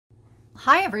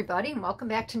Hi everybody, and welcome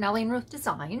back to Nellie and Ruth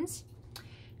Designs.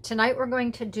 Tonight we're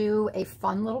going to do a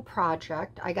fun little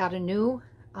project. I got a new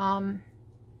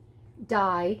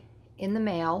die in the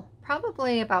mail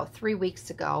probably about 3 weeks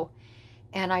ago,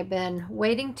 and I've been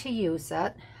waiting to use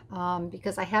it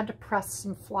because I had to press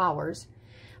some flowers.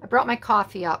 I brought my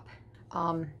coffee up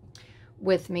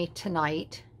with me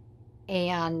tonight,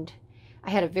 and I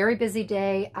had a very busy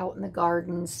day out in the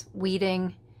gardens,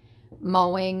 weeding,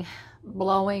 mowing,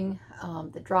 blowing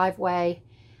the driveway.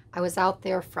 I was out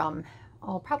there from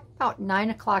probably about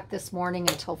 9 o'clock this morning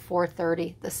until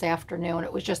 4:30 this afternoon.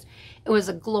 It was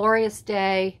a glorious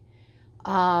day.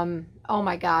 Oh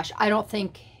my gosh, I don't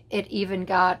think it even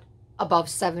got above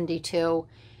 72.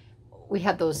 We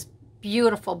had those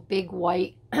beautiful big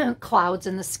white clouds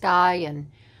in the sky,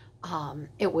 and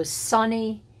it was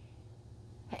sunny,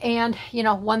 and you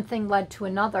know, one thing led to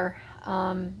another,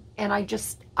 and I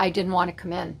didn't want to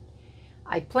come in.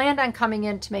 I planned on coming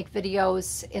in to make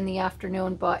videos in the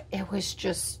afternoon, but it was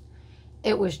just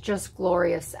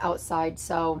glorious outside.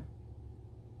 So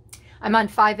I'm on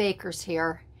 5 acres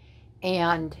here,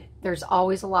 and there's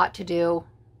always a lot to do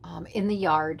in the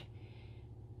yard.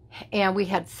 And we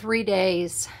had 3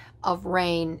 days of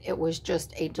rain. It was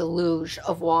just a deluge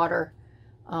of water.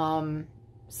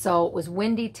 So it was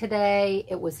windy today.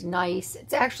 It was nice.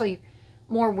 It's actually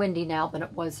more windy now than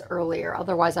it was earlier.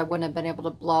 Otherwise, I wouldn't have been able to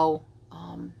blow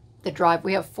the drive.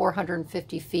 We have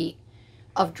 450 feet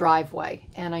of driveway,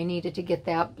 and I needed to get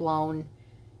that blown.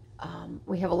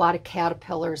 We have a lot of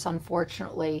caterpillars,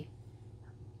 unfortunately,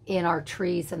 in our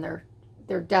trees, and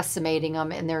they're decimating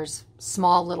them, and there's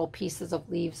small little pieces of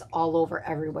leaves all over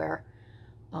everywhere.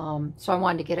 So I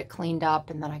wanted to get it cleaned up,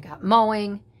 and then I got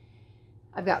mowing.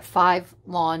 I've got 5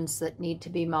 lawns that need to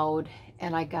be mowed,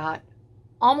 and I got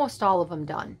almost all of them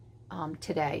done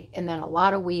today, and then a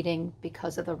lot of weeding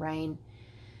because of the rain.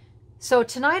 So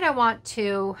tonight I want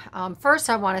to, first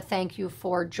I want to thank you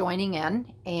for joining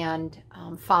in and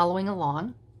following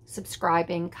along,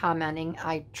 subscribing, commenting.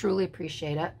 I truly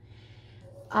appreciate it.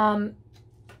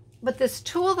 But this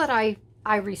tool that I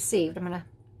received, I'm going to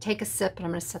take a sip and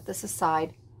I'm going to set this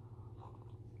aside.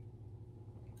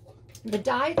 The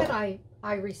die that I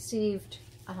received,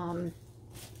 that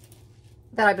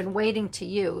I've been waiting to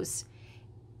use,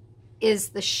 is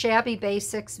the Shabby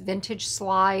Basics Vintage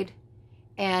Slide,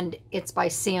 and it's by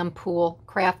Sam Poole,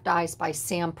 Craft Dies by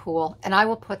Sam Poole, and I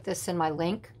will put this in my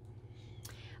link.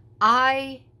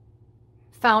 I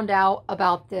found out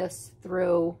about this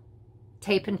through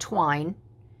Tape and Twine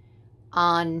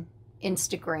on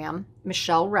Instagram,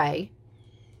 Michelle Ray,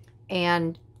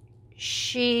 and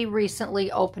she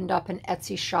recently opened up an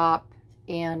Etsy shop,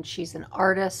 and she's an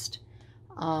artist.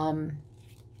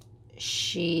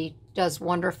 She does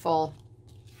wonderful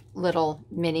little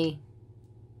mini,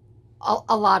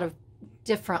 a lot of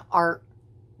different art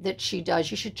that she does.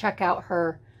 You should check out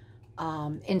her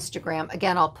Instagram.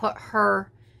 Again, I'll put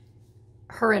her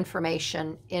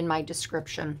information in my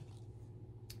description.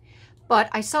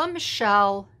 But I saw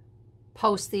Michelle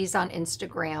post these on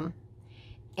Instagram,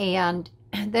 and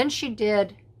then she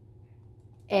did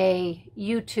a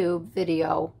YouTube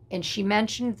video, and she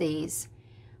mentioned these.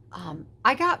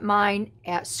 I got mine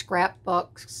at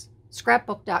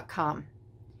scrapbook.com,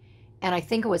 and I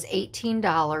think it was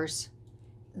 $18.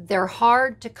 They're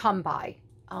hard to come by,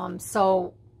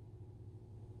 so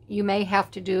you may have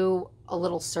to do a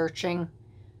little searching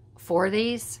for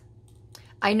these.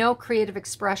 I know Creative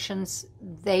Expressions,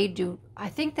 they do, I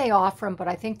think they offer them, but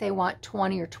I think they want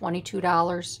 $20 or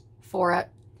 $22 for it.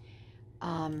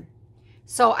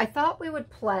 So I thought we would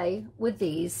play with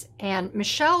these, and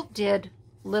Michelle did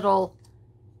little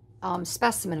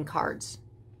specimen cards.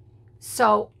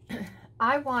 So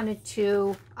I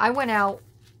went out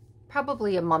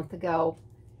probably a month ago,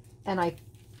 and I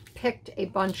picked a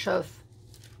bunch of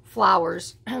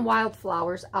flowers,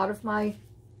 wildflowers, out of my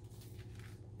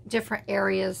different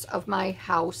areas of my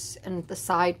house and the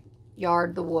side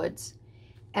yard, the woods,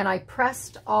 and I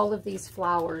pressed all of these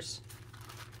flowers,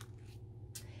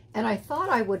 and I thought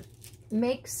I would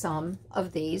make some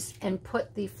of these and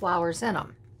put the flowers in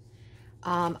them.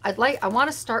 I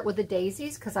want to start with the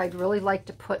daisies, because I'd really like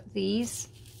to put these,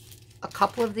 a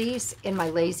couple of these, in my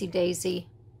Lazy Daisy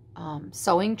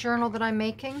sewing journal that I'm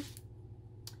making.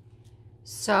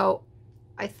 So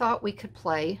I thought we could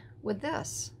play with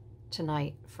this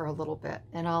tonight for a little bit,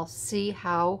 and I'll see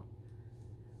how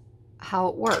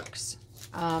it works.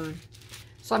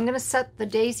 So I'm going to set the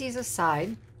daisies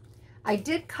aside. I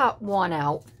did cut one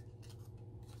out,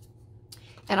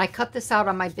 and I cut this out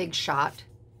on my Big Shot.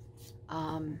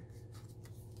 And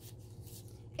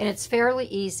it's fairly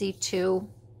easy to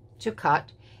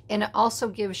cut. And it also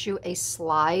gives you a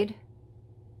slide.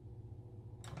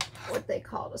 What they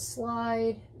call it, a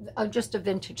slide. Just a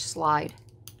vintage slide.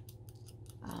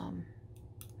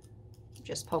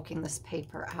 Just poking this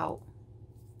paper out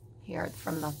here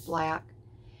from the black.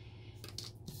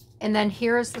 And then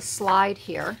here is the slide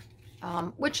here,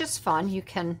 which is fun. You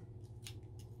can,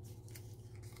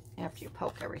 after you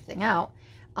poke everything out,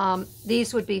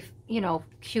 these would be, you know,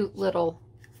 cute little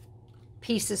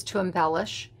pieces to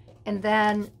embellish. And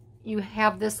then you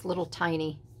have this little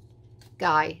tiny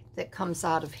guy that comes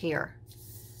out of here.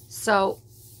 So,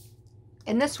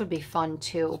 and this would be fun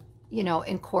to, you know,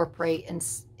 incorporate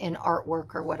in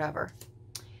artwork or whatever.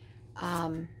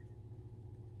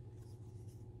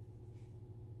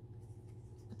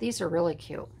 These are really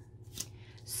cute.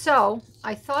 So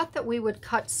I thought that we would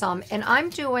cut some, and I'm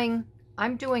doing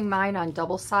mine on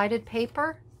double-sided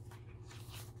paper.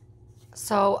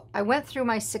 So I went through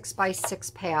my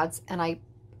 6x6 pads, and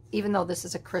even though this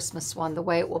is a Christmas one, the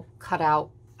way it will cut out,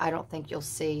 I don't think you'll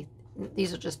see.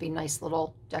 These will just be nice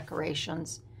little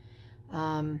decorations.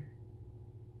 And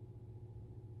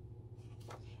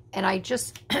I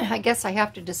guess I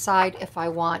have to decide if I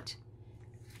want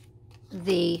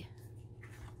the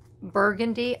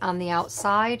burgundy on the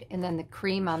outside and then the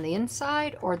cream on the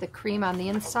inside, or the cream on the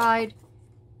inside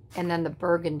and then the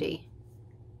burgundy.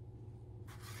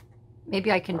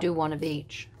 Maybe I can do one of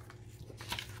each.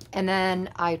 And then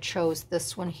I chose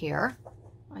this one here.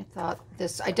 I thought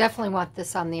this, I definitely want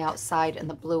this on the outside and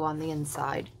the blue on the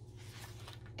inside.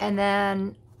 And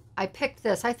then I picked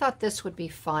this. I thought this would be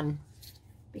fun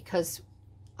because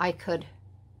I could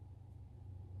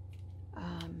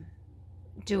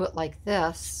do it like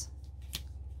this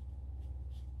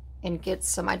and get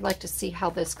some. I'd like to see how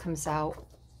this comes out.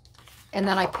 And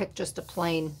then I picked just a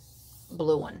plain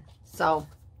blue one. So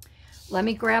let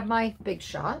me grab my Big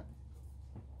Shot.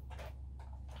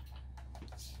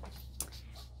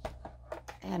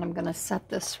 And I'm going to set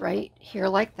this right here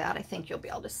like that. I think you'll be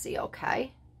able to see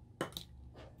okay.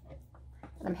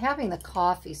 I'm having the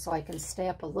coffee so I can stay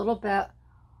up a little bit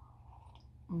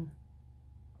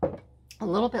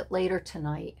later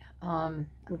tonight. I'm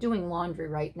doing laundry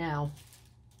right now.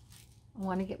 I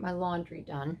want to get my laundry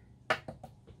done.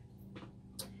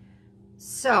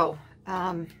 So,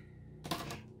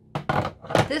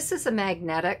 this is a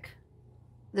magnetic.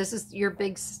 This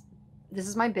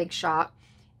is my Big Shot.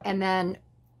 And then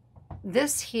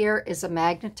this here is a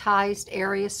magnetized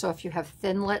area. So if you have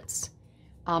thinlits,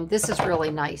 this is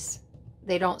really nice.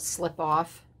 They don't slip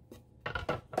off.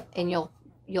 And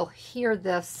you'll hear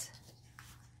this.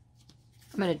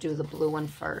 I'm going to do the blue one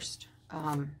first.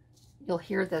 You'll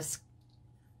hear this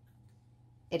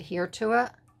adhere to it.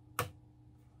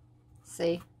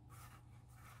 See?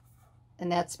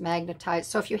 And that's magnetized.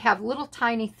 So if you have little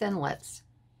tiny thinlits,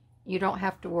 you don't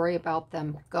have to worry about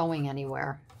them going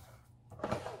anywhere.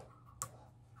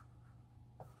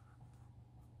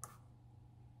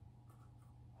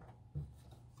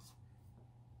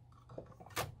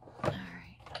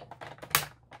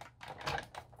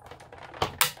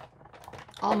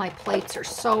 All my plates are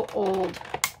so old.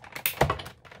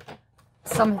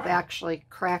 Some have actually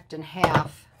cracked in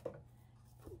half.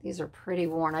 These are pretty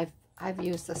worn. I've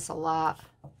used this a lot.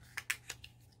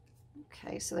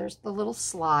 Okay, so there's the little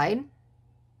slide.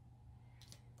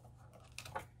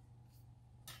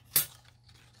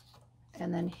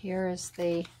 And then here is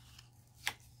the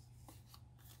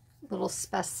little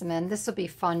specimen. This will be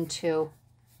fun too.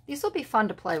 These will be fun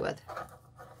to play with.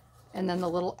 And then the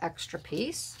little extra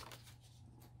piece.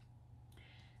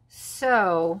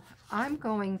 So I'm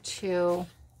going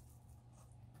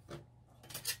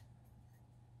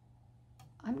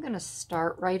to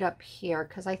start right up here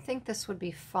because I think this would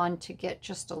be fun to get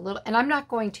just a little, and I'm not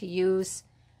going to use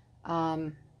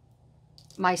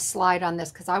my slide on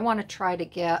this because I want to try to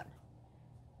get,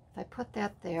 if I put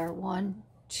that there, 1,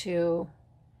 2,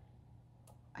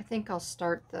 I think I'll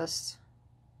start this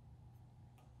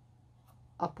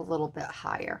up a little bit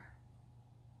higher.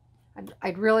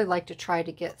 I'd really like to try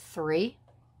to get 3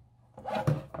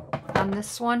 on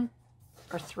this one,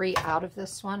 or 3 out of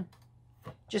this one,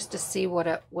 just to see what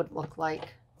it would look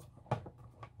like.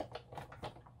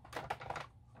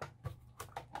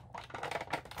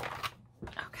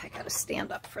 Okay, I gotta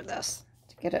stand up for this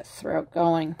to get it through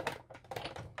going.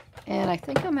 And I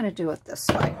think I'm gonna do it this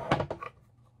way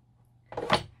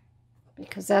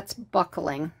because that's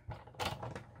buckling.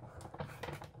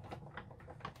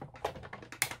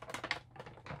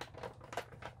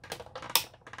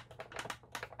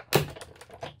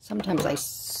 Sometimes I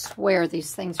swear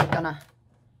these things are gonna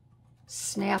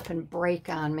snap and break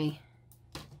on me.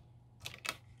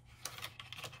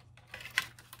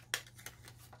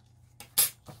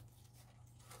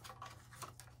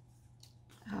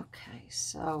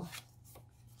 so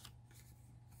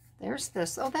there's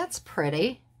this. Oh, that's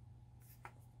pretty.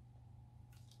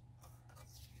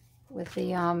 With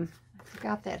the, I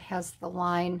forgot that has the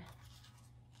line.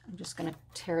 I'm just going to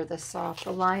tear this off.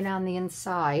 The line on the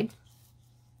inside.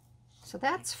 So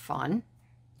that's fun.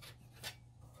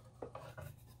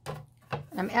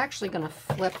 I'm actually going to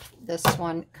flip this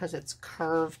one because it's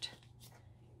curved.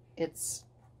 It's,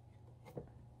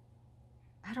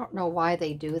 I don't know why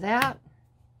they do that.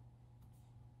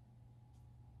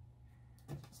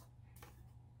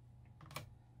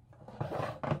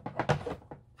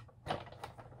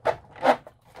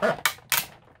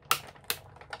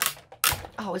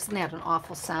 Oh, isn't that an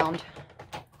awful sound?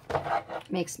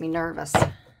 Makes me nervous.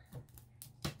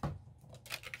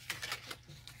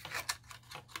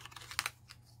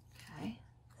 Okay,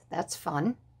 that's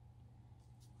fun.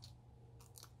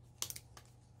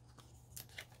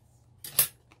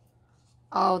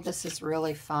 Oh, this is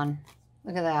really fun.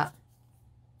 Look at that.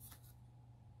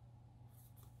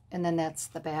 And then that's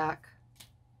the back.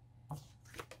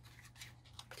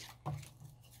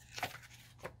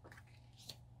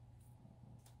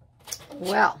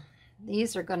 Well,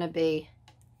 these are going to be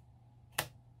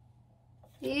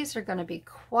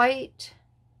quite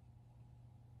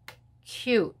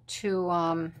cute to,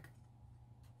 I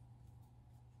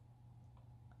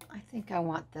think I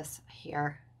want this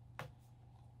here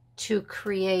to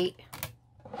create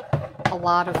a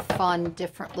lot of fun,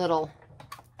 different little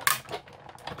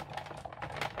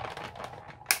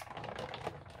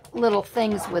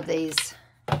things with these.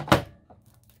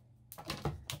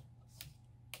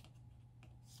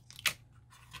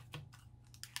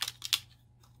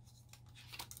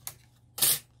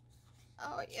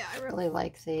 Oh yeah, I really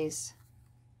like these.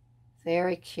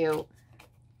 Very cute.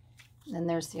 And then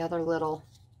there's the other little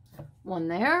one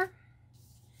there.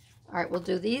 All right, we'll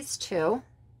do these two.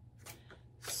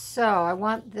 So I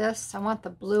want this, I want the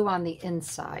blue on the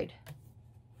inside.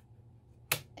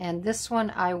 And this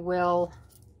one I'm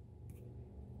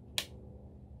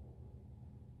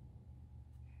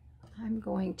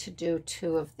going to do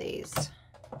 2 of these.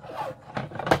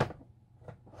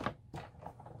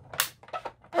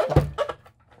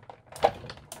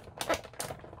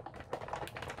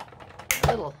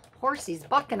 Little horsey's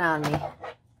bucking on me.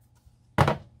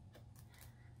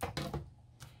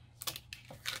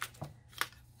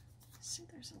 See,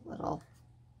 there's a little.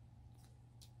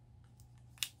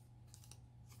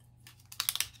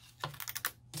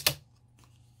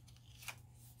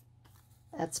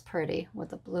 That's pretty with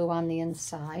the blue on the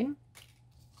inside.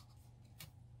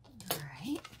 All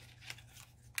right.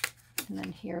 And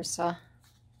then here's a,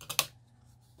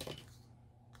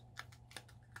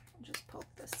 just poke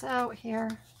this out here.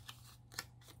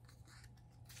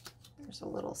 There's a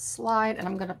little slide, and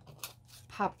I'm going to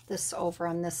pop this over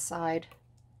on this side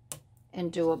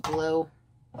and do a blue.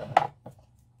 I'm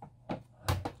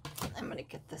going to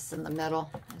get this in the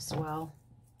middle as well.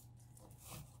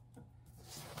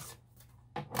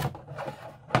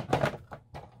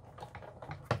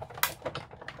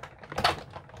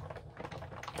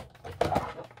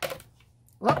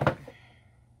 Whoop.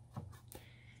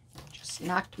 Just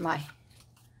knocked my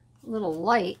little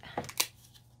light.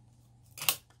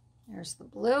 There's the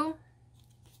blue.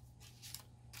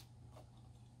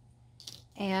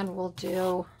 And we'll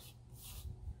do,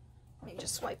 let me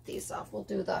just wipe these off. We'll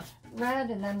do the red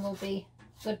and then we'll be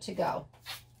good to go.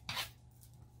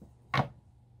 All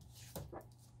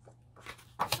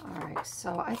right,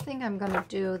 so I think I'm going to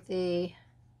do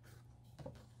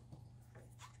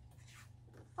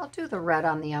I'll do the red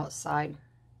on the outside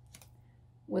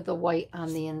with the white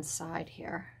on the inside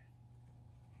here.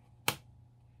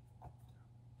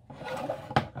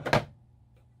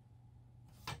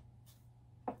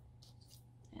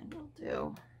 And we'll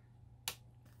do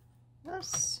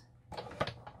this.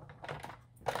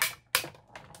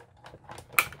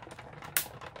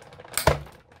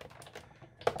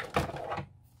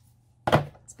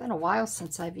 It's been a while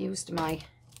since I've used my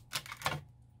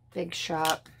Big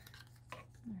Shot.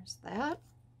 There's that.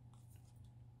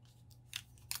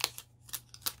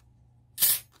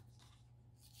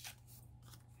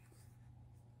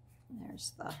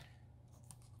 There's the...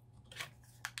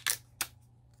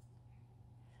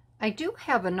 I do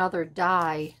have another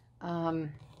die.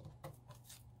 I'm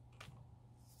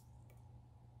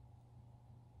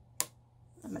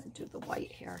going to do the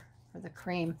white here, or the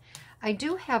cream. I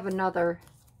do have another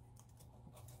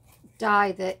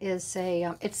die that is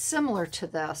a, it's similar to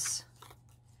this,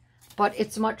 but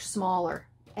it's much smaller.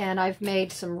 And I've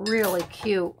made some really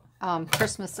cute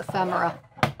Christmas ephemera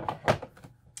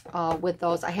with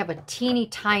those. I have a teeny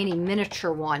tiny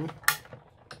miniature one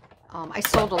I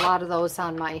sold a lot of those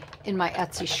in my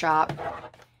Etsy shop.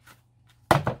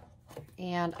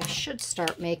 And I should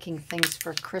start making things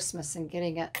for Christmas and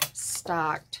getting it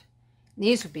stocked.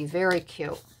 These would be very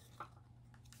cute.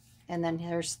 And then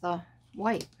here's the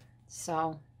white.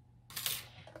 So,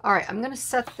 all right, I'm going to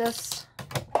set this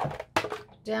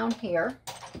down here.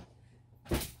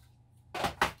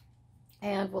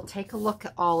 And we'll take a look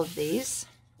at all of these.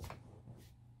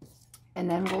 And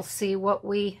then we'll see what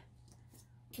we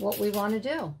want to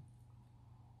do.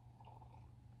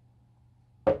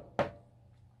 I'll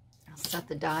set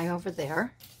the die over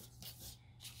there.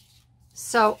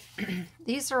 So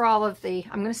these are all of the,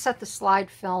 I'm going to set the slide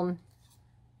film.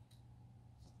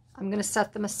 I'm going to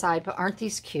set them aside, but aren't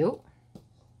these cute?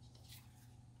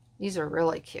 These are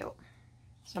really cute.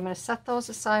 So I'm going to set those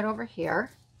aside over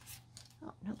here.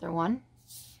 Oh, another one.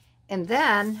 And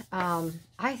then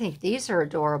I think these are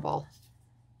adorable.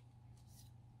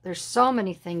 There's so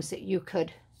many things that you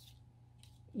could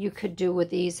do with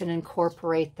these and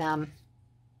incorporate them.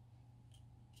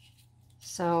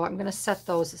 So I'm going to set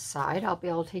those aside. I'll be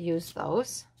able to use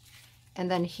those. And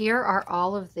then here are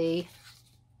all of the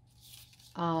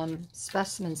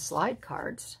specimen slide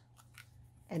cards.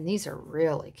 And these are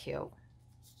really cute.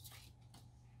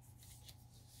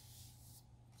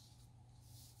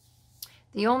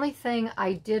 The only thing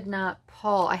I did not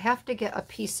pull, I have to get a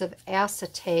piece of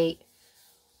acetate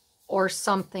or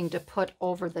something to put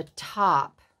over the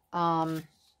top. But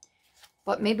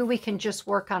maybe we can just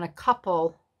work on a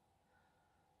couple,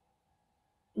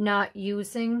 not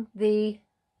using the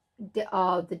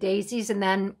daisies, and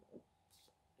then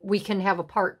we can have a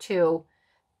part 2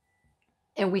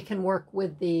 and we can work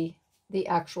with the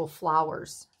actual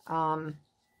flowers. And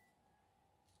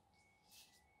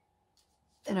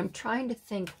I'm trying to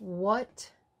think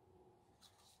what,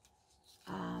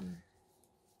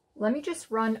 let me just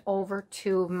run over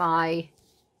to my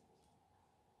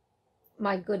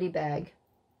goodie bag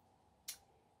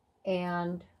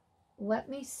and let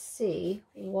me see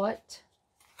what,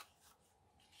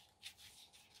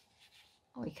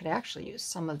 oh, we could actually use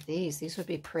some of these. These would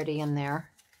be pretty in there.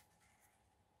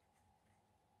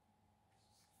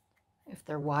 If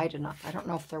they're wide enough. I don't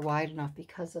know if they're wide enough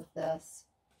because of this.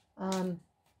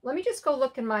 Let me just go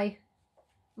look in my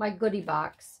goodie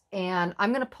box, and I'm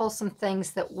going to pull some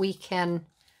things that we can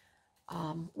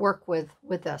work with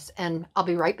this, and I'll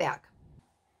be right back.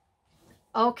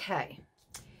 Okay,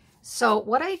 so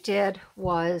what I did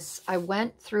was I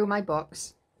went through my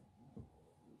books,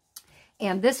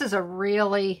 and this is a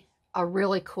really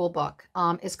cool book.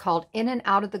 It's called In and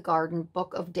Out of the Garden,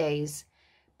 Book of Days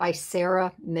by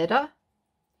Sara Midda,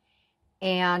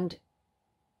 and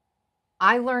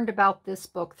I learned about this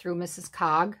book through Mrs.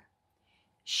 Cog.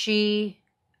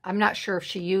 I'm not sure if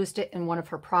she used it in one of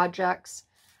her projects,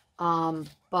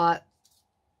 but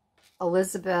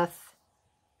Elizabeth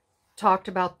talked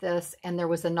about this, and there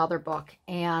was another book,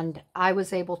 and I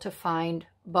was able to find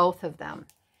both of them.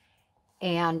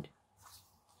 And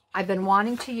I've been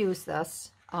wanting to use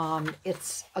this.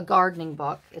 It's a gardening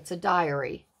book. It's a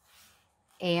diary.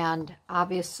 And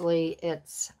obviously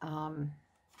it's,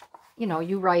 you know,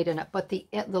 you write in it, but the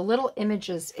little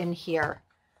images in here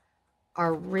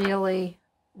are really,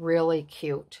 really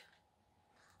cute.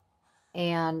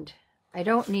 And I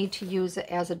don't need to use it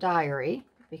as a diary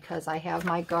because I have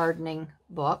my gardening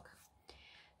book.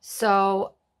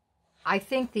 So I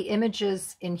think the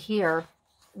images in here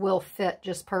will fit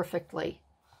just perfectly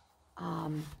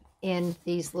in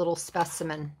these little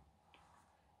specimen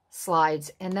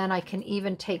slides. And then I can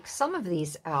even take some of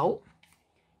these out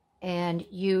and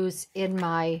use in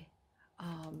my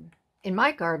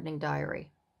gardening diary,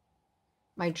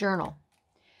 my journal.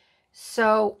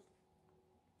 So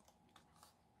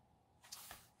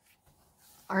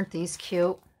aren't these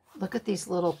cute? Look at these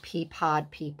little pea pod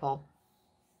people.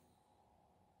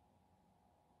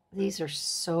 These are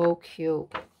so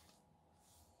cute.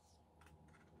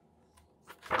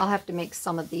 I'll have to make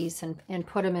some of these and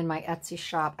put them in my Etsy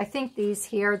shop. I think these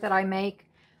here that I make,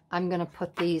 I'm going to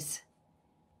put these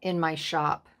in my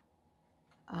shop.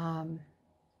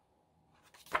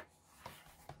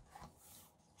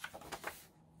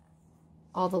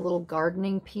 All the little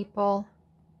gardening people.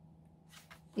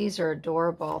 These are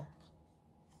adorable.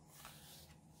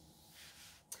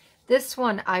 This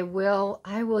one I will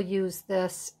use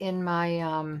this in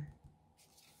my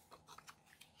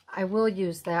I will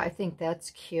use that. I think that's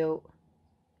cute.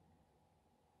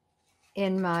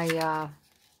 In my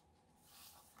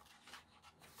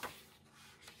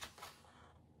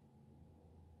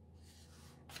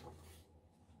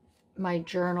my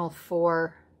journal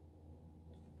for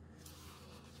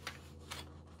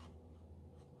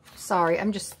sorry,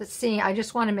 I'm just seeing, I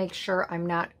just want to make sure I'm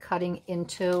not cutting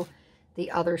into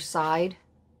the other side.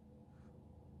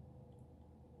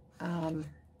 But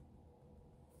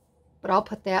I'll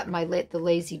put that in the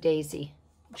Lazy Daisy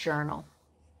journal.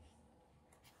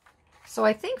 So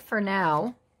I think for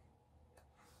now,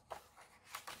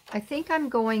 I think I'm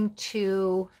going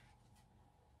to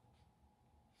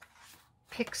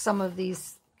pick some of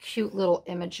these cute little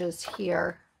images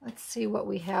here. Let's see what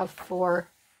we have for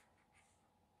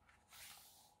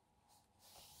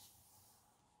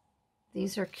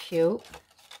these. Are cute.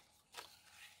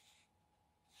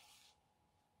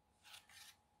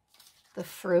 The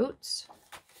fruits.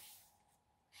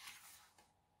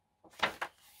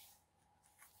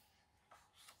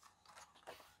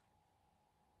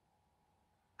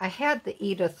 I had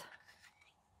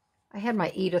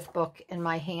my Edith book in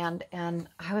my hand, and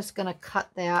I was going to cut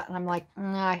that, and I'm like,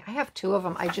 I have two of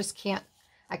them. I can't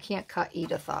cut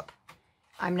Edith up.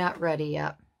 I'm not ready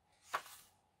yet.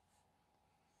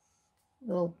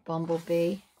 Little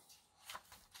bumblebee.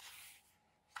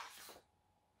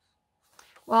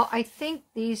 Well, I think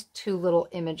these two little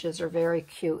images are very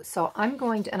cute, so I'm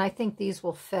going to, and I think these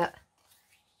will fit.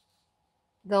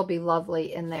 They'll be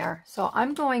lovely in there. So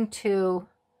I'm going to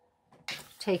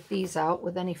take these out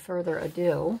with any further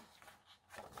ado.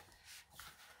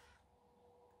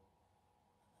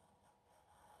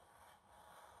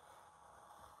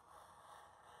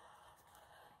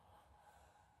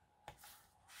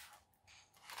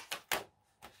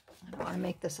 I don't want to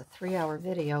make this a 3-hour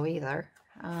video either.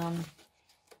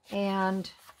 And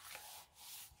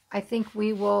I think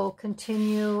we will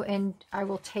continue, and I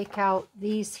will take out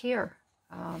these here.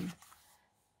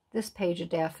 This page of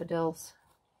daffodils.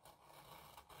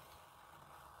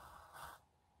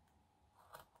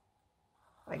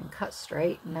 I can cut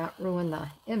straight and not ruin the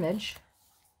image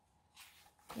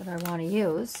that I want to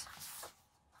use.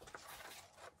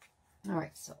 All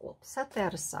right, so we'll set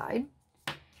that aside.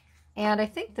 And I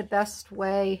think the best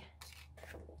way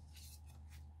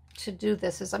to do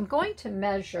this is I'm going to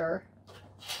measure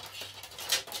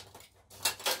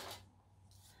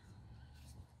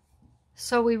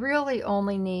so we really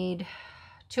only need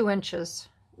 2 inches,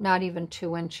 not even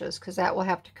 2 inches, because that will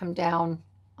have to come down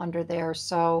under there.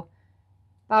 So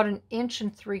about 1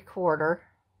 3/4 inches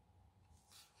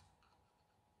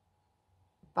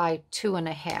by 2.5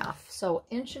 inches. So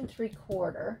 1 3/4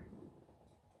 inches.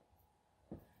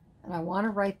 And I want to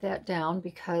write that down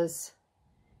because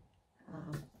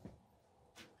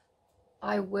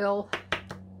I will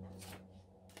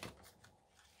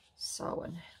sew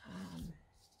and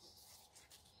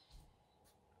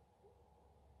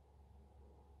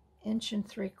 1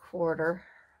 3/4 inches.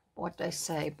 What did I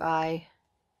say? By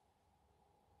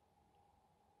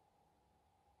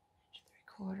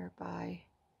 1 3/4 by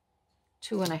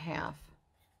 2.5 inches.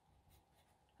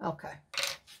 Okay.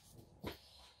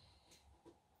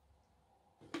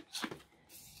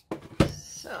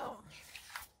 So,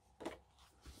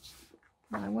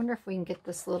 I wonder if we can get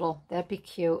this little, that'd be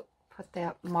cute. Put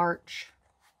that little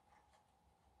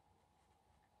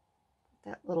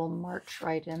march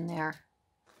right in there.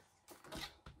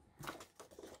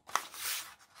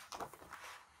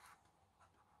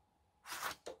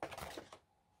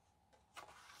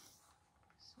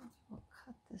 So we'll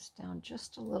cut this down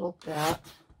just a little bit. I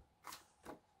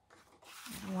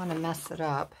don't want to mess it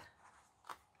up.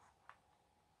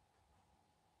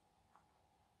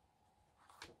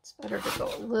 It's better to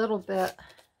go a little bit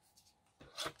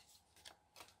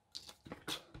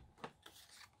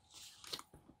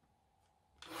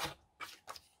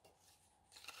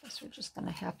we're just going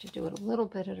to have to do it a little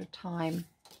bit at a time.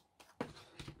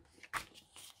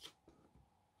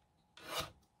 I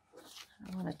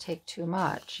don't want to take too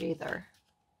much either.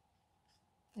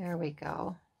 There we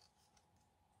go.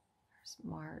 There's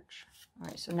March. All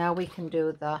right, so now we can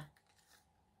do the,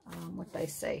 what did I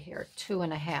say here,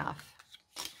 2.5 inches.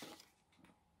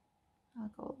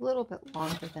 I'll go a little bit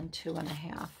longer than 2.5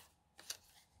 inches.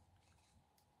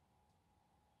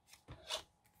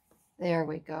 There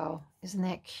we go. Isn't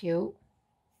that cute?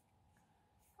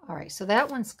 All right, so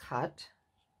that one's cut.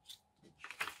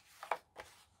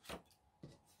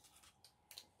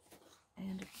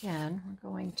 And again, we're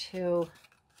going to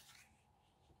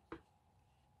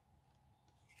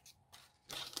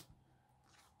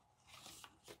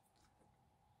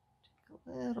take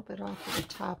a little bit off of the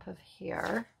top of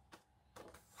here.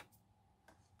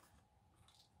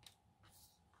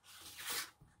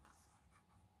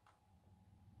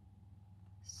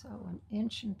 So 1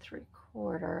 3/4 inches.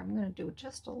 I'm going to do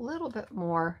just a little bit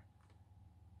more,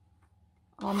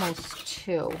 almost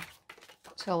 2,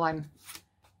 till I'm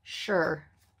sure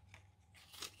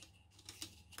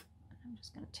I'm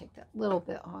just going to take that little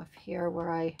bit off here where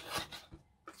I,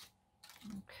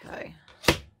 okay.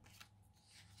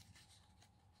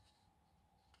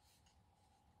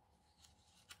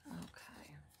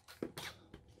 Okay.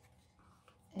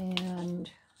 And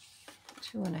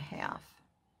 2.5. I'm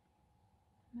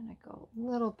going to go a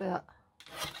little bit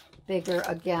bigger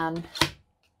again,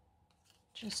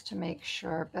 just to make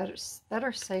sure.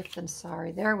 Better safe than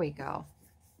sorry. There we go.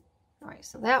 All right,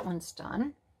 so that one's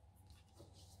done.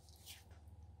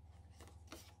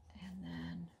 And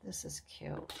then this is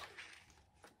cute.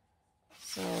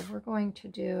 So we're going to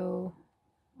do,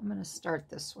 I'm going to start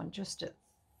this one just at,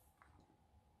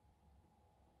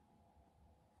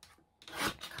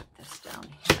 cut this down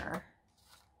here.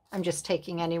 I'm just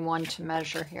taking any one to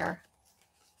measure here.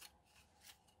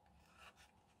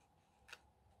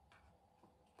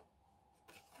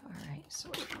 All right, so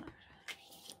we're going to,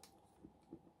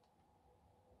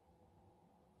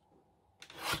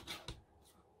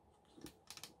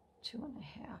 two and a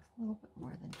half, a little bit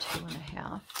more than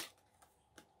 2.5.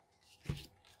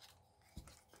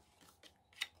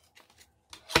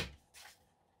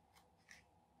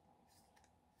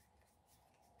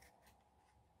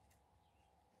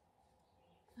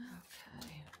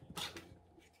 Okay,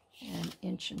 and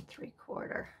 1 3/4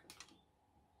 inches.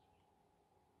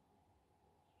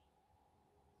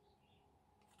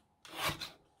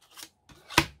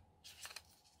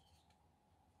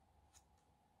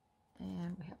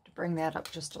 And we have to bring that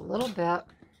up just a little bit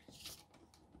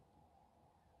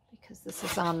because this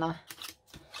is on the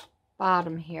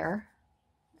bottom here,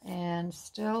 and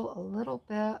still a little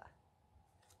bit.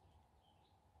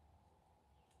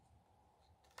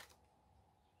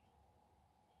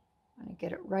 I'm going to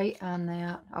get it right on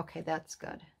that. Okay, that's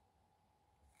good.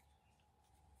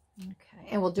 Okay,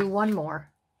 and we'll do one more.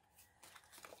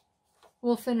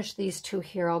 We'll finish these two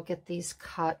here. I'll get these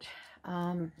cut.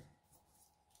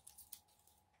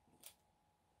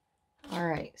 All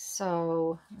right,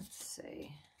 so let's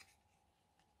see.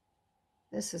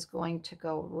 This is going to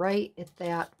go right at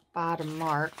that bottom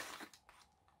mark.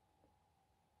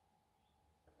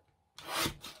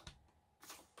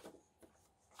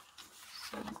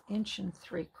 So 1 3/4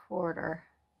 inches.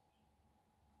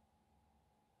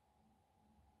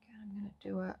 Again, I'm going to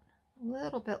do it a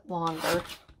little bit longer.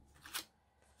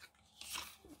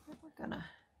 We're going to,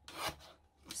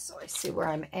 so I see where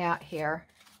I'm at here.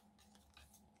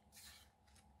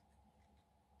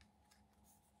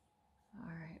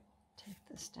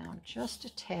 This down just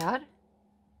a tad,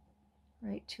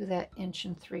 right to that 1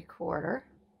 3/4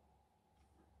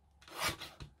 inches,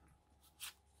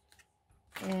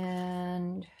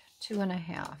 and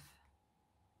 2.5.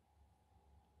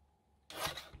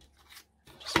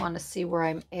 Just want to see where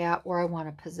I'm at, where I want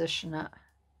to position it.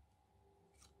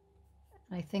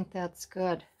 And I think that's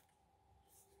good.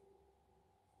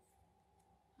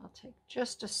 I'll take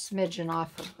just a smidgen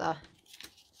off of the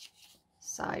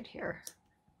side here.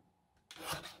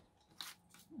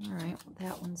 All right, well,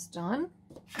 that one's done.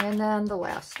 And then the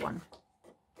last one.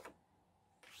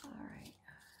 All right.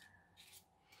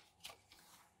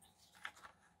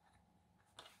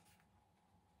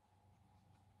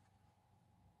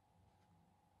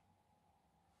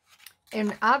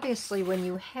 And obviously when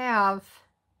you have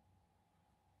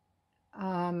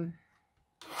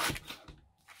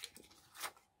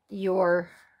your,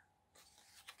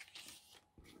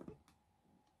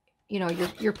 you know,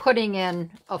 you're putting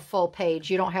in a full page.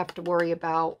 You don't have to worry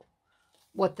about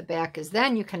what the back is.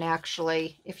 Then you can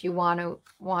actually, if you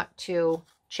want to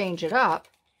change it up,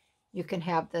 you can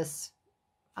have this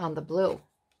on the blue.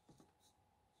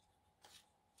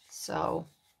 So,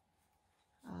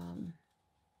 okay,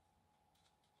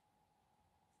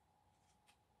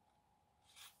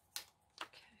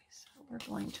 so we're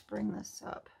going to bring this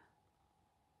up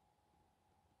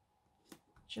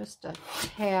just a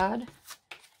tad.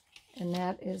 And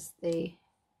that is the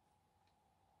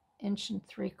 1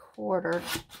 3/4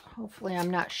 inches. Hopefully I'm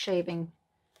not shaving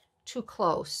too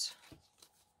close.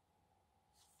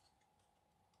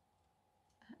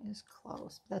 That is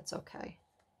close, but that's okay.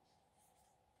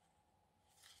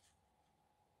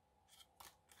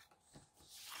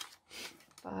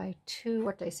 By 2,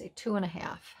 what did I say,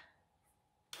 2.5.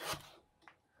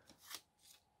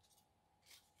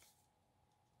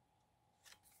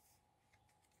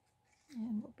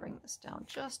 And we'll bring this down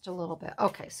just a little bit.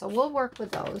 Okay, so we'll work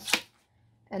with those.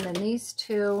 And then these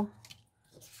two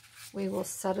we will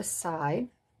set aside.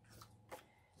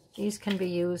 These can be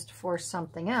used for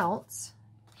something else.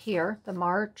 Here, the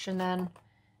March, and then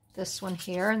this one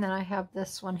here. And then I have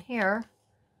this one here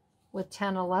with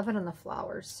 10, 11 in the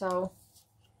flowers. So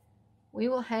we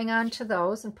will hang on to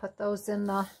those and put those in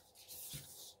the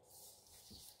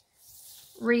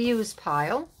reuse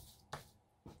pile.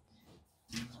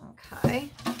 Okay.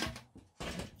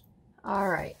 All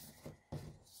right.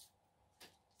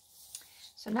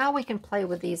 So now we can play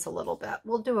with these a little bit.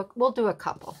 We'll do a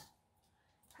couple.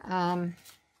 I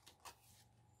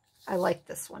like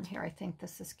this one here. I think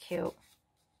this is cute.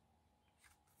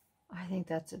 I think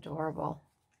that's adorable.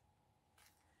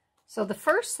 So the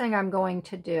first thing I'm going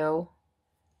to do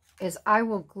is I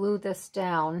will glue this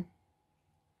down.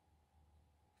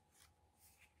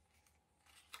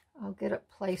 I'll get it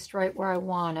placed right where I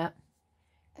want it,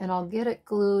 and I'll get it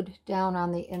glued down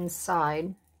on the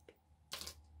inside.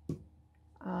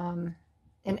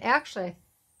 And actually,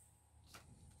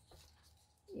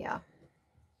 yeah,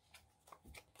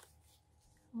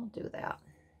 I'll do that.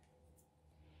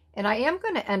 And I am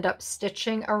going to end up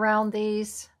stitching around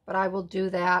these, but I will do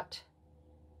that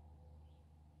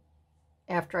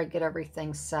after I get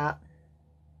everything set.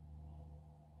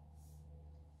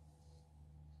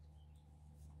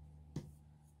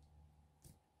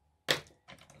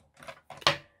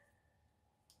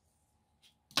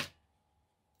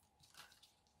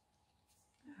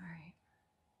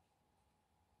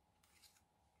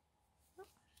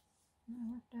 That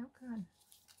worked out good.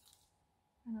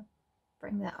 I'm going to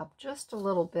bring that up just a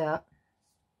little bit.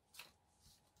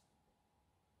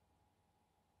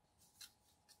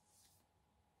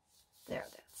 There,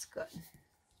 that's good.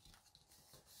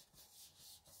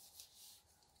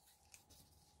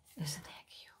 Isn't that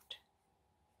cute?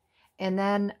 And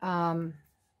then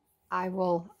I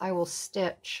will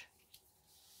stitch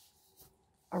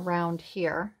around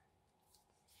here,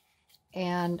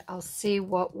 and I'll see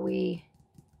what we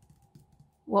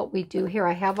do here.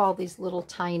 I have all these little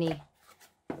tiny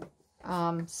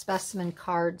specimen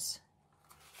cards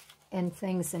and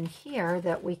things in here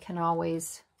that we can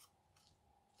always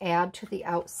add to the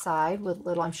outside with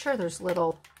little, I'm sure there's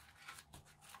little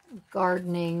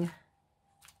gardening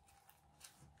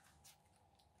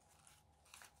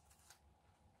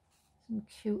some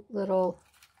cute little,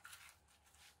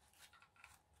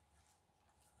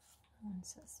 one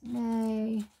says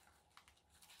May.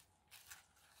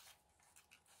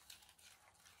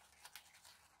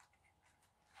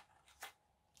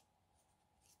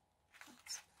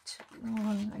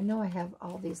 I know I have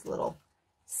all these little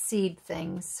seed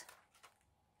things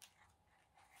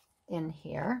in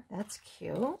here. That's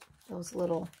cute. Those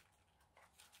little,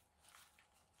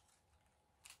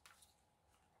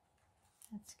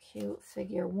 that's cute.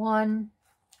 Figure 1.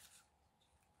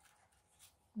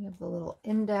 We have the little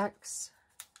index.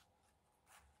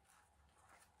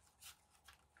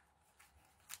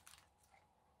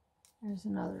 There's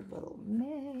another little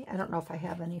May. I don't know if I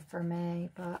have any for May,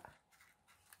 but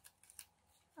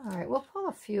all right, we'll pull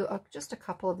a few, just a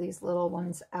couple of these little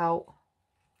ones out.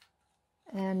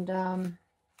 And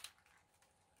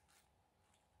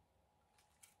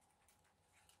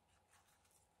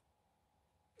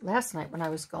last night when I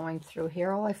was going through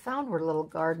here, all I found were little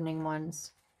gardening ones.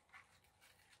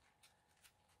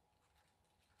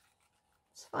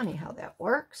 It's funny how that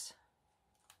works.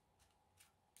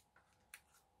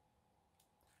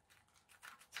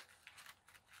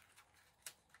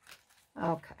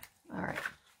 Okay, all right.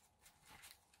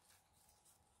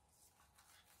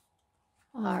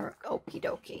 All right, okie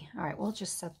dokie. All right, we'll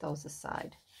just set those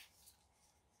aside.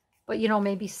 But, you know,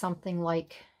 maybe something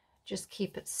like, just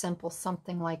keep it simple,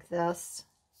 something like this,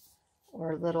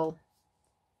 or a little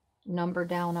number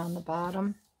down on the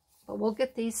bottom. But we'll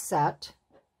get these set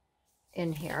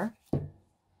in here.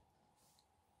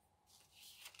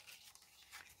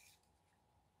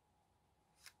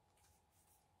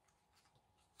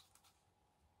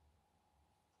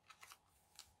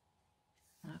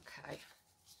 Okay.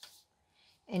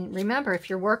 And remember, if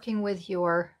you're working with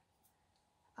your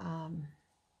art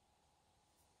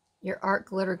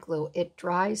glitter glue, it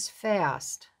dries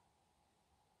fast.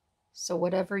 So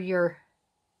whatever you're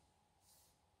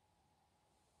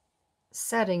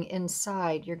setting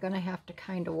inside, you're going to have to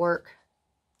kind of work.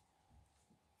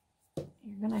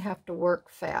 You're going to have to work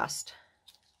fast.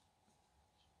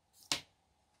 I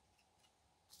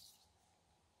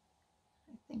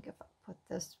think if I put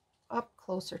this up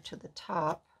closer to the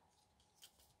top,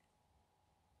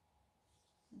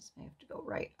 this may have to go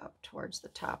right up towards the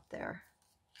top there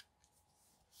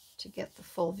to get the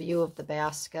full view of the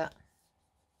basket.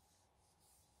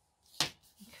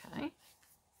 Okay.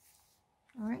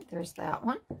 All right, there's that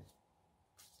one.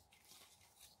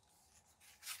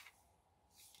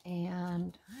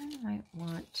 And I might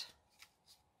want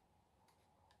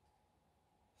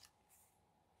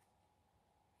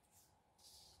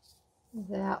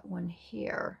that one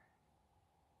here.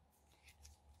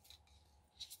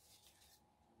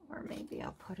 Or Or maybe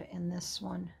I'll put it in this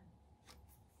one.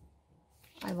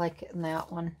 I like it in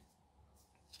that one.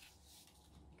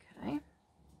 Okay.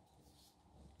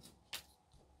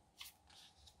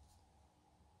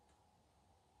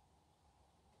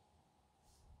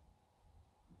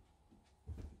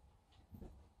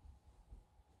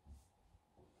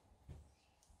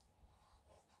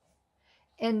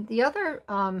 And the other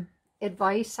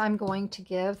advice I'm going to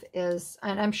give is,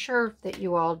 and I'm sure that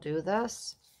you all do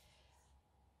this,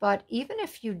 but even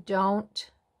if you don't,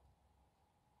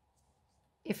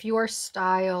 if your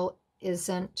style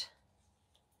isn't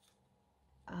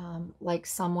like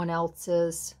someone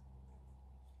else's,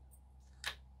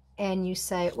 and you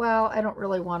say, well, I don't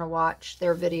really want to watch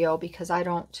their video because I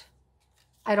don't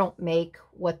make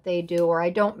what they do, or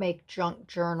I don't make junk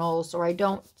journals, or I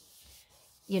don't,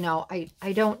 you know,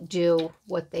 I don't do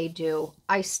what they do.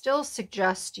 I still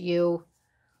suggest you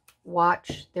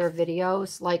watch their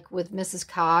videos, like with Mrs.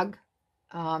 Cog.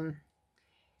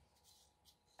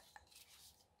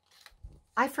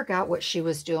 I forgot what she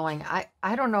was doing.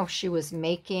 I don't know if she was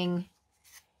making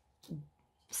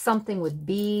something with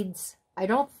beads.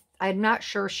 I'm not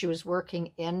sure she was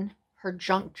working in her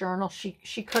junk journal.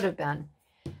 She could have been.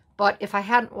 But if I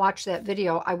hadn't watched that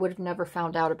video, I would have never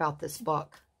found out about this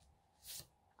book.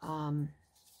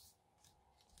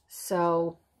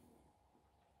 So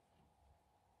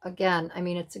again, I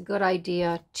mean, it's a good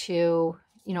idea to,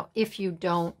 you know, if you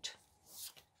don't,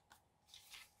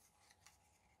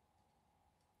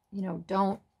 you know,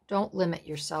 don't limit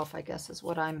yourself, I guess is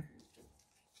what I'm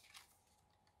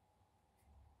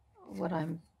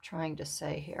trying to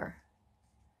say here.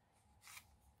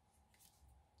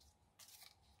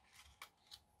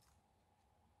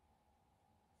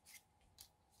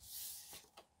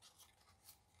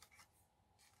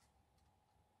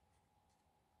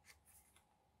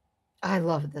 I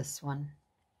love this one.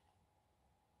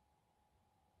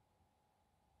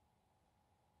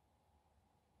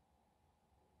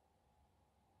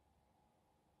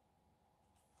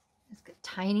 It's got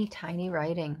tiny, tiny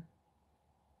writing.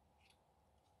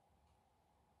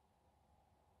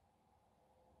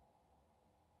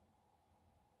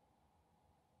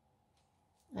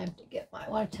 I have to get I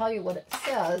want to tell you what it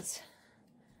says.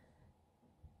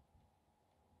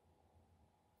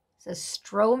 It says,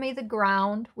 "Strow me the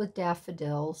ground with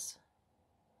daffodils."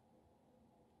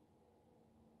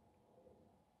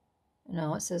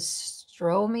 No, it says,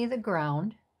 "Strow me the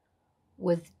ground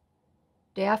with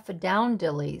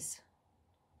daffodillies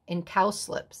and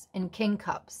cowslips and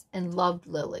kingcups and loved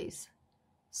lilies."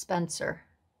 Spencer.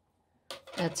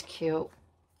 That's cute.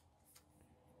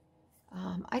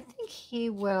 I think he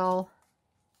will.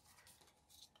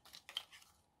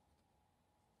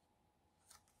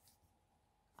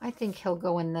 I think he'll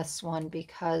go in this one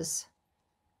because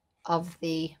of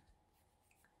the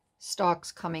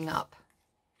stalks coming up.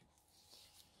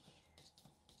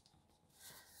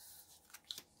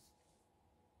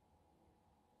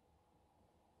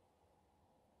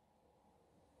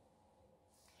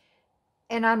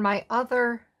 And on my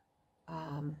other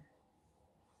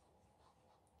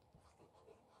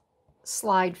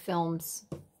slide films,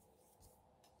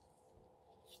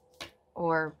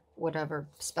 or whatever,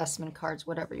 specimen cards,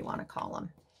 whatever you want to call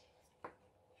them,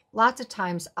 lots of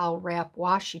times I'll wrap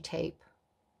washi tape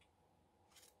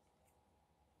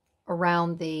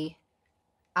around the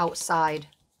outside,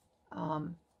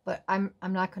 but I'm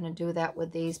not going to do that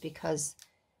with these because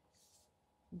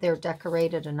they're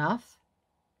decorated enough.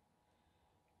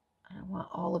 I want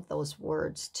all of those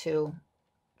words to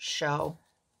show.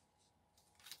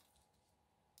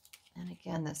 And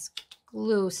again, this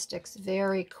glue sticks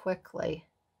very quickly.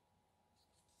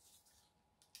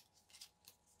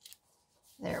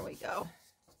 There we go.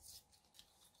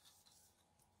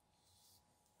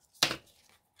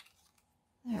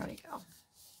 There we go.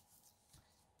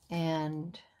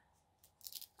 And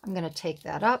I'm going to take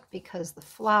that up because the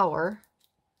flower,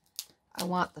 I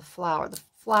want the flower. The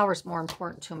flower's more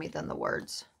important to me than the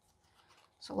words.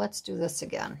 So let's do this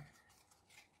again.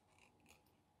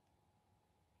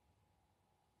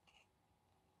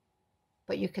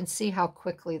 But you can see how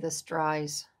quickly this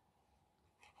dries.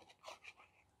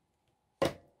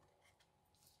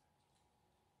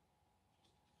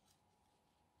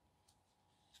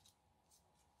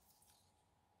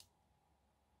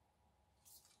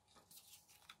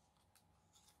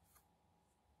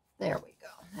 There we go.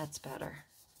 That's better.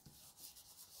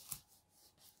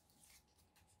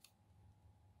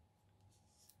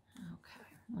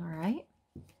 Okay. All right.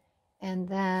 And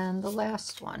then the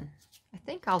last one. I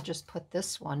think I'll just put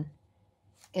this one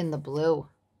in the blue.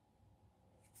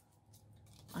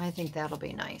 I think that'll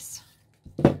be nice.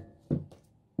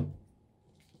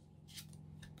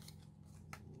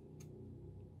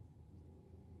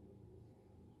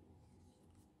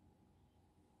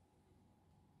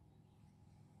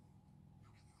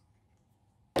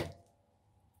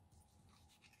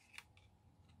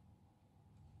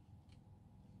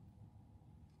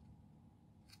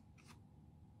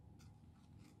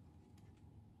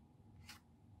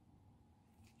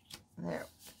 There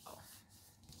we go.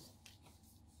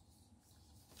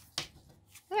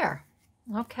 There.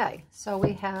 Okay, so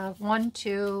we have 1,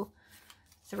 2,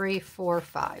 3, 4,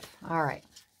 5. All right.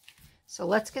 So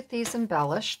let's get these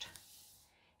embellished.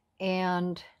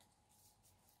 And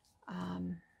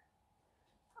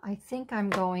I think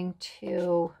I'm going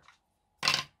to,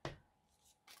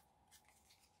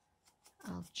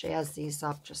 I'll jazz these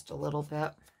up just a little bit.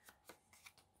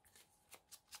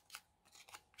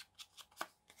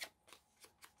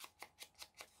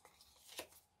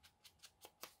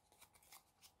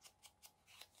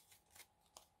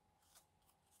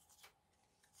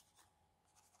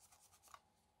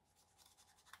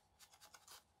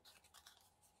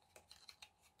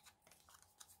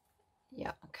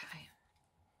 Yeah, okay.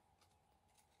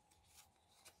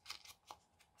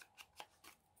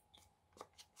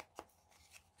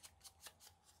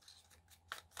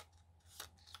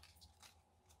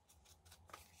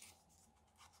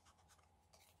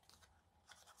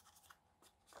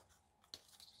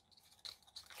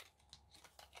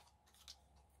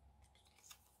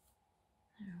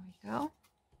 There we go.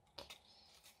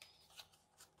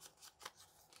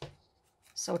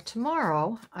 So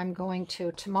tomorrow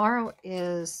tomorrow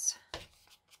is,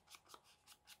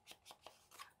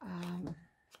 I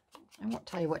won't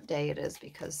tell you what day it is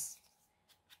because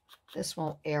this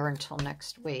won't air until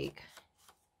next week.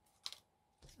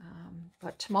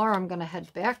 But tomorrow I'm going to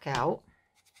head back out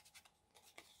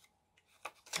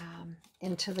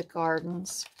into the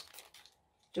gardens,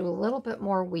 do a little bit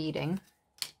more weeding.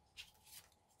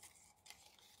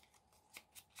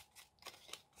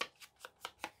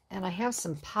 And I have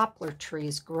some poplar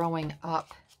trees growing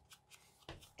up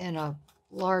in a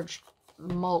large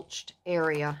mulched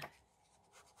area,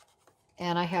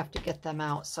 and I have to get them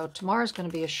out. So tomorrow's going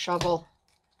to be a shovel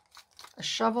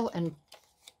and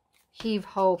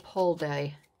heave-ho pull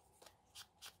day.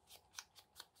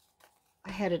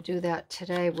 I had to do that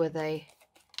today with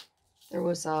there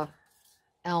was a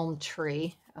elm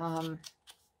tree.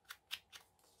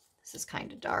 This is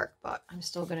kind of dark, but I'm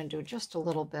still going to do just a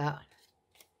little bit.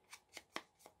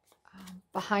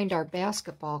 Behind our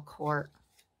basketball court,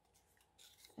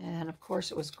 and of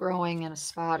course it was growing in a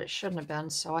spot it shouldn't have been,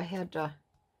 so I had to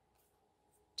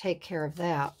take care of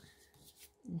that.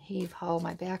 And heave ho,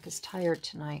 my back is tired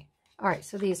tonight. All right,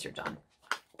 so these are done.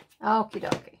 Okie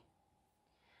dokie.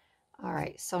 All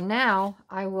right, so now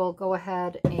I will go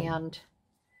ahead and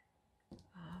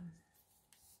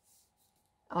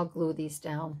I'll glue these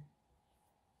down.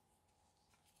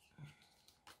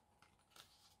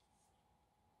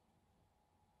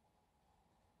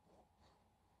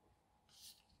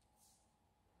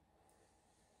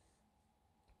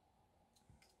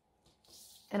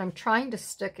 And I'm trying to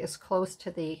stick as close to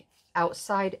the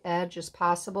outside edge as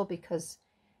possible because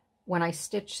when I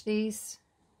stitch these,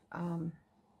 I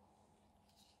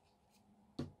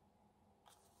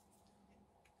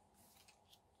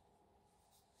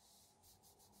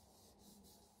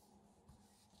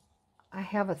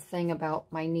have a thing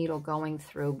about my needle going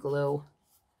through glue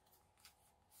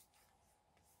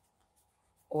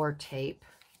or tape.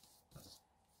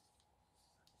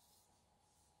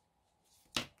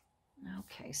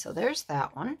 Okay, so there's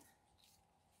that one.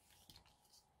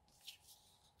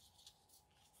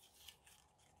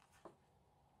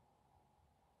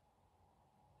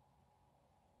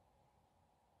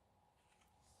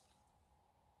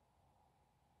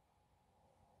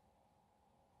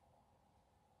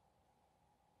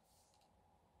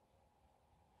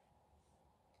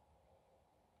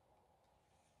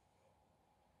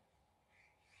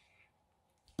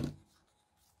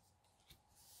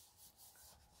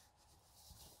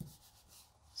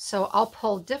 So I'll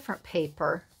pull different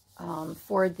paper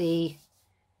for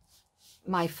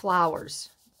my flowers,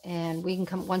 and we can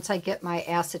come, once I get my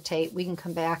acetate, we can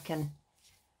come back and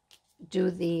do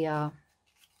the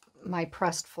my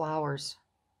pressed flowers.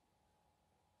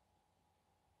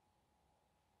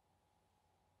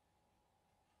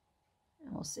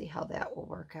 And we'll see how that will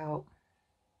work out.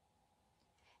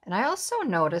 And I also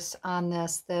notice on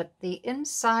this that the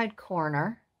inside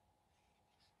corner,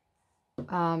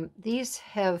 these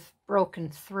have broken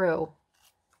through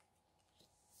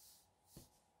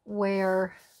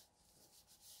where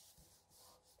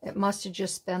it must have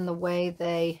just been the way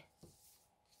they,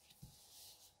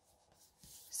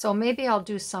 so maybe I'll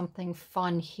do something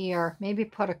fun here. Maybe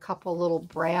put a couple little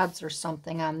brads or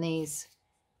something on these.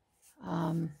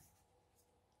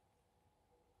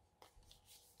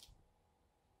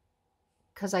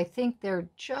 Because I think they're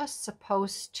just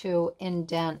supposed to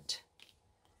indent.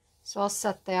 So I'll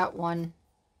set that one.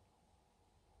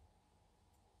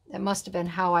 That must have been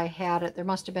how I had it. There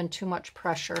must have been too much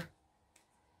pressure.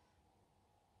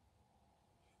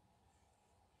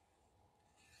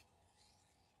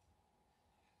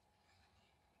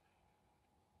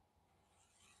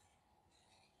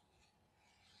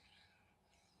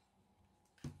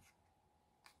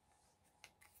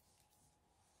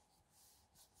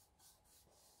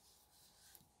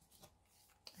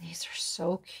 These are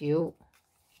so cute.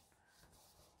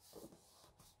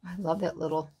 I love that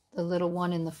the little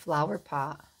one in the flower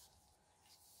pot.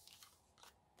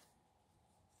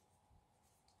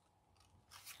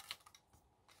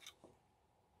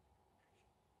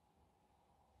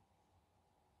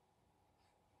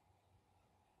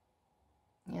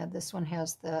 Yeah, this one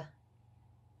has the,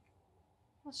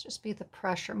 must just be the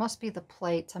pressure, must be the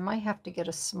plates. I might have to get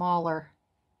a smaller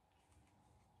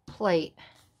plate.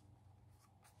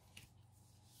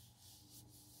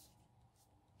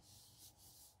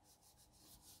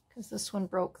 Because this one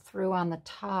broke through on the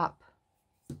top.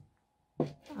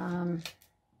 Well,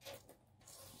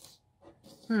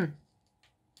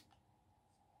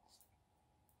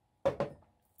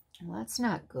 that's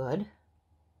not good.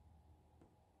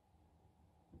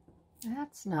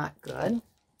 That's not good.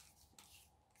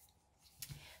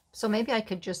 So maybe I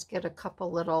could just get a couple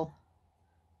little,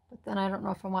 but then I don't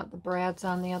know if I want the brads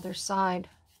on the other side.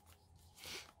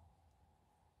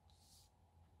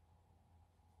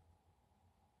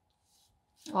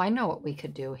 Oh, I know what we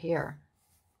could do here.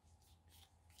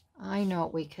 I know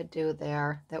what we could do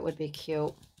there. That would be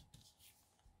cute.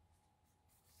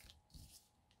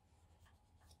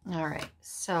 All right,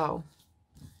 so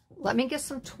let me get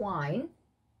some twine.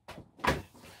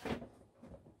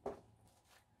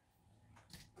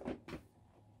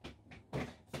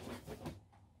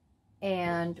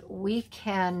 And we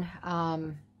can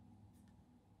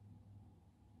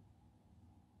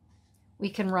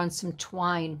run some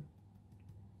twine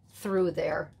through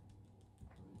there.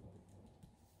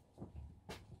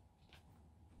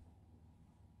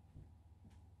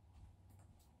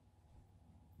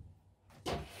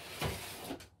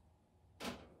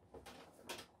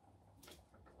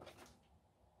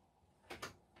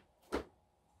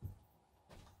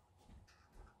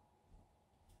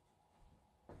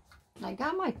 I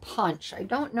got my punch. I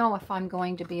don't know if I'm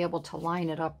going to be able to line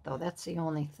it up though. That's the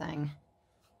only thing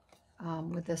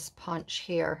with this punch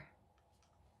here.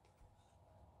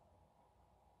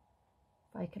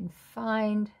 If I can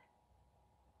find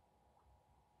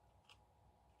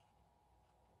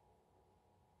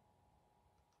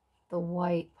the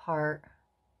white part.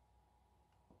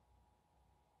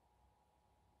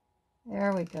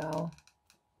 There we go.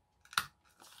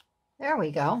 There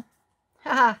we go.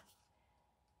 Haha.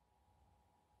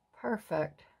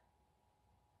 Perfect.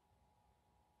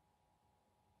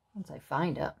 Once I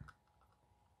find it.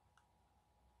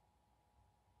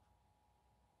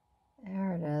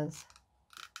 There it is.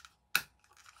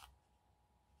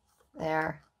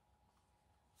 There.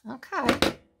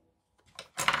 Okay.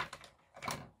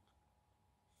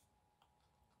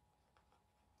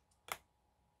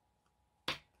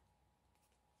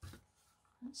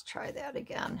 Let's try that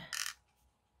again.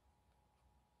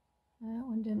 That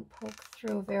one didn't poke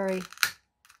through very.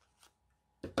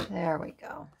 There we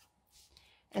go.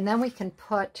 And then we can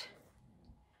put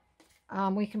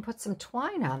some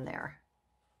twine on there.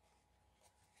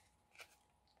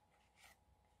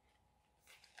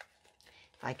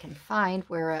 If I can find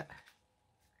where it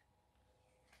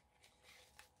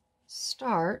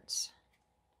starts.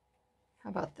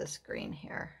 How about this green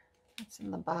here? It's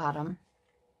in the bottom.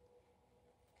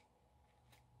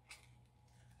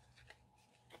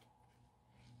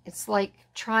 It's like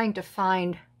trying to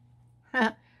find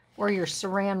where your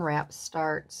saran wrap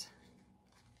starts.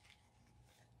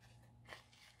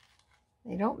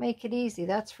 They don't make it easy,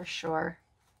 that's for sure.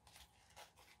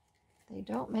 They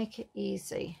don't make it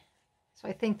easy. So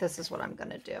I think this is what I'm going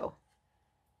to do.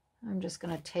 I'm just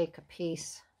going to take a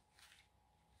piece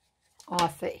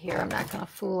off it here. I'm not going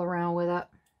to fool around with it.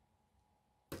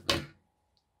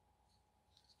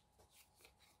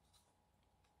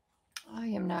 I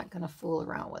am not going to fool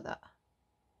around with it.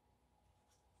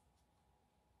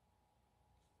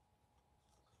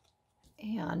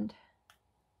 And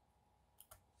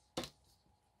a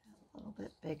little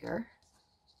bit bigger.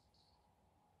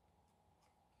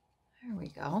 There we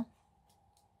go.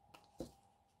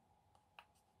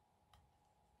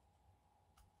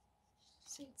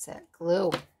 See, it's that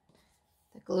glue.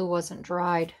 The glue wasn't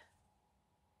dried.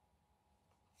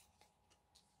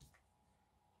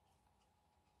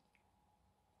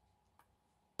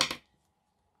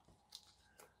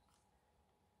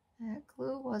 That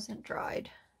glue wasn't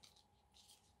dried.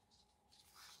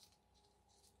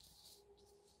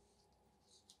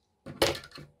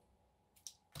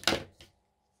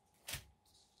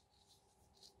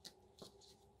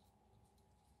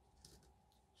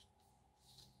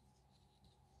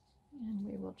 And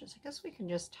we will just, I guess we can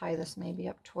just tie this maybe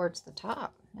up towards the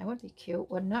top. That would be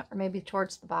cute, wouldn't it? Or maybe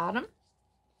towards the bottom.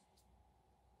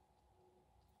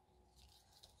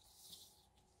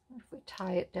 If we but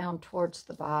tie it down towards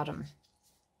the bottom.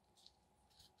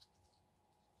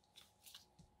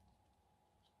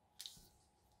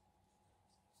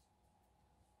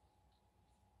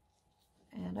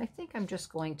 And I think I'm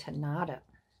just going to knot it.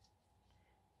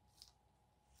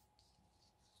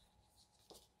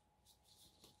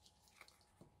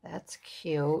 That's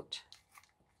cute.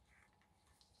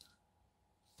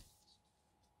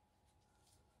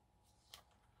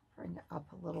 Bring it up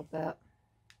a little bit.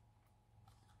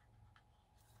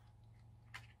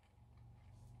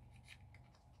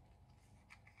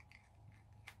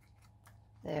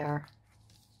 There.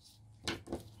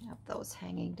 Have those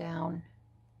hanging down.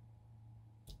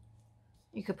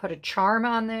 You could put a charm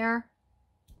on there.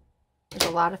 There's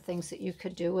a lot of things that you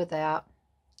could do with that.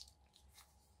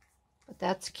 But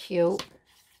that's cute.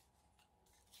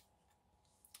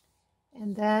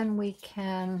 And then we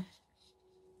can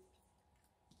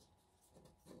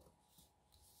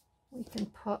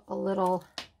put a little,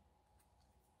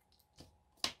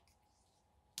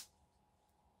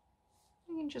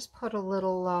 we can just put a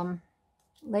little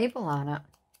label on it.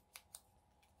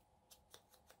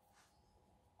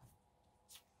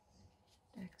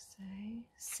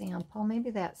 Sample,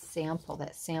 maybe that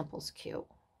sample's cute.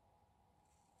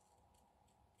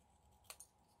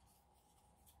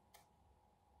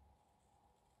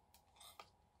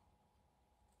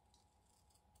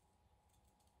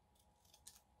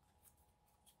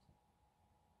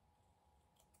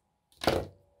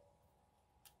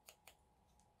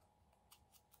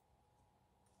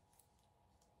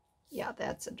 Yeah,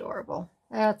 that's adorable.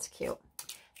 That's cute.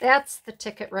 That's the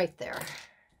ticket right there.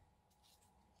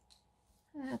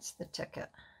 That's the ticket.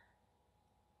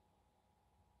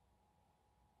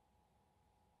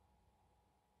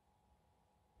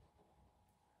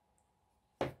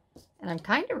 And I'm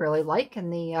kind of really liking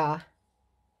the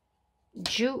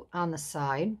jute on the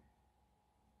side.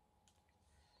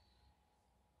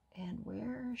 And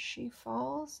where she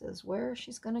falls is where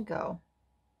she's going to go.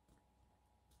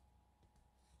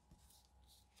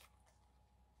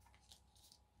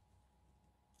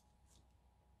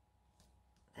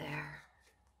 There.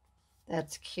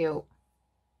 That's cute.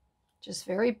 Just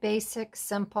very basic,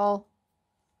 simple.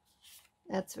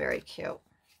 That's very cute.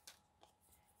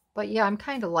 But yeah, I'm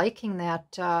kind of liking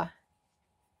that.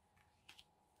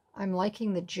 I'm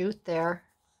liking the jute there.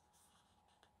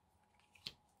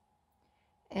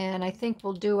 And I think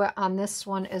we'll do it on this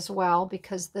one as well,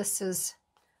 because this is,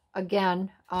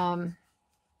 again,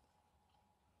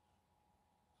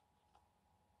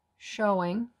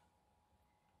 showing.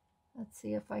 Let's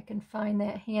see if I can find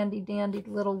that handy dandy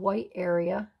little white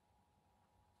area.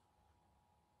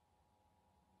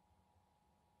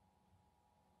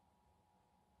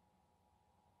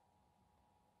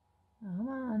 Come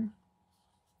on.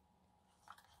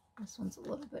 This one's a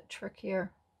little bit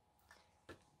trickier.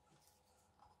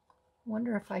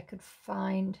 Wonder if I could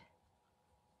find.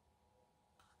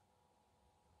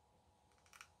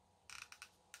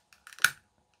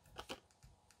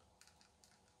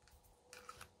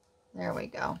 There we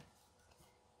go.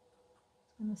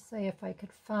 I'm going to say if I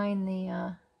could find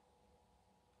the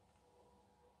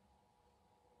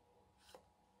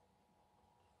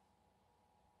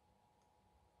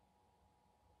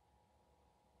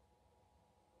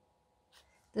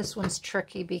this one's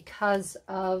tricky because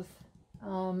of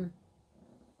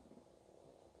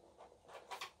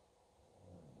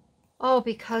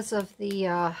because of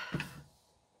the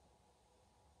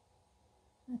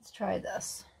let's try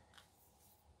this.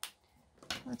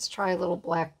 Let's try a little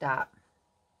black dot.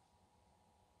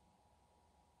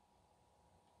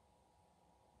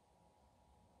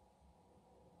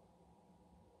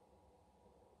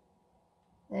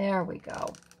 There we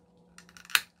go.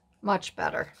 Much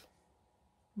better.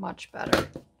 Much better.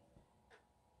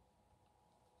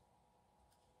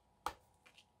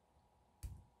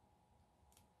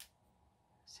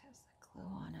 This has the glue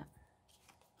on it.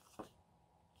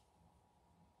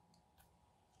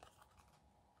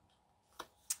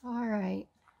 All right.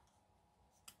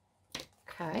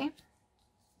 Okay.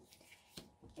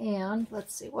 And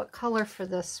let's see, what color for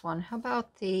this one? How about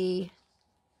this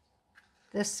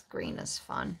green is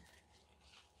fun.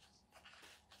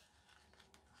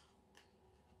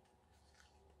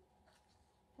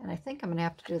 And I think I'm going to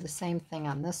have to do the same thing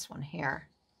on this one here,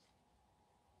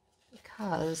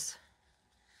 because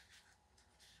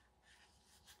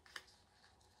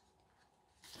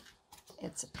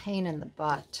it's a pain in the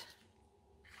butt.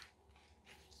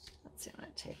 Let's see, I'm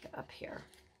going to take it up here.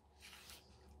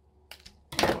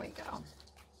 There we go.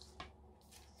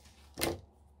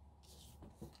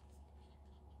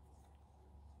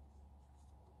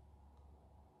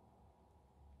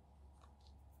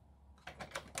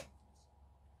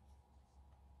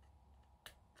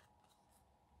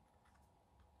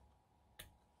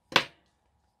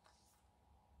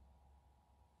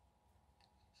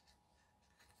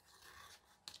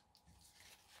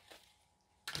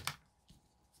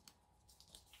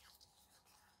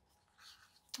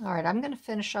 All right, I'm going to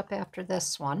finish up after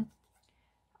this one.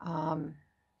 And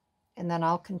then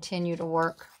I'll continue to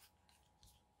work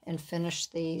and finish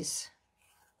these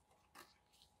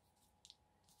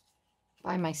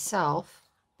by myself.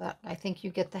 But I think you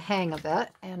get the hang of it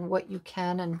and what you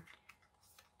can and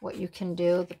what you can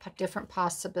do, the different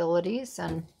possibilities.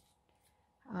 And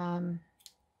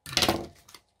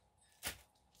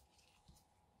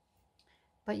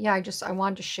but yeah, I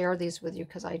wanted to share these with you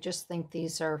because I just think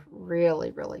these are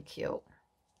really, really cute.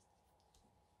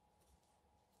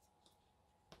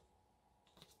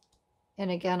 And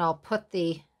again, I'll put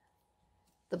the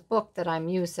book that I'm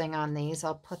using on these,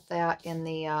 I'll put that in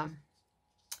the,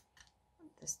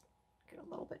 this get a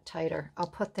little bit tighter. I'll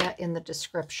put that in the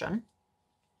description.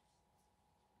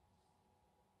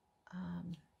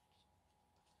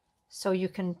 So you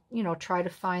can, you know, try to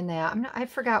find that. I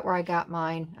forgot where I got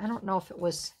mine. I don't know if it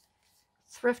was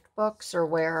Thrift Books or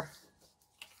where.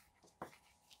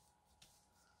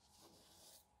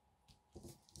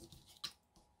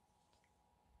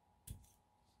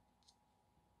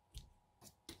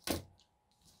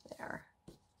 There.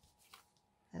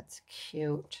 That's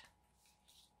cute.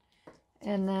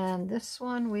 And then this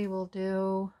one we will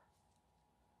do,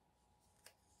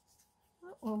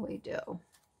 what will we do?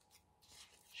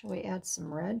 Shall we add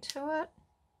some red to it?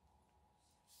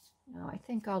 No, I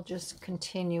think I'll just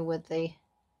continue with the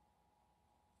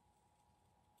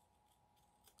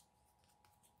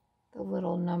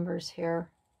little numbers here.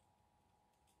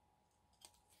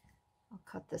 I'll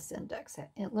cut this index. A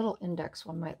little index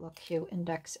one might look cute.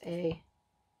 Index A.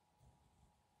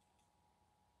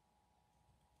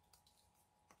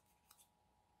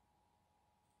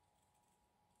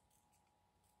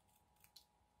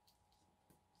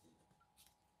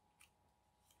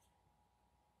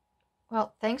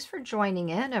 Well, thanks for joining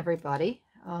in, everybody.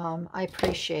 I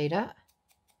appreciate it.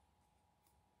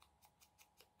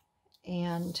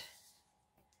 And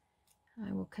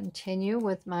I will continue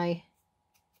with my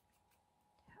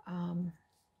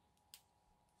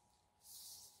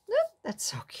that's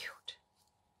so cute.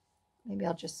 Maybe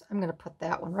I'm going to put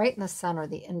that one right in the center,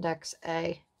 the Index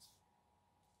A.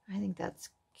 I think that's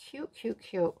cute, cute,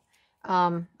 cute.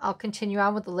 I'll continue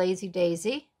on with the Lazy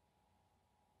Daisy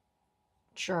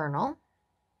journal.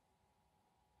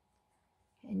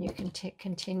 And you can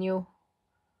continue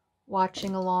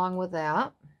watching along with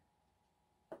that.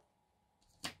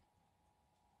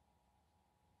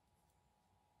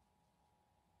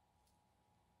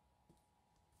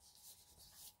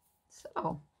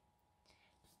 So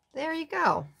there you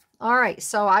go. All right,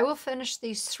 so I will finish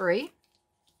these 3.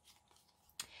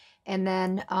 And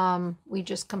then we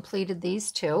just completed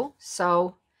these 2.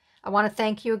 So I want to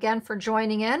thank you again for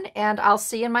joining in, and I'll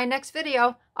see you in my next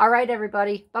video. All right,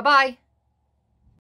 everybody. Bye-bye.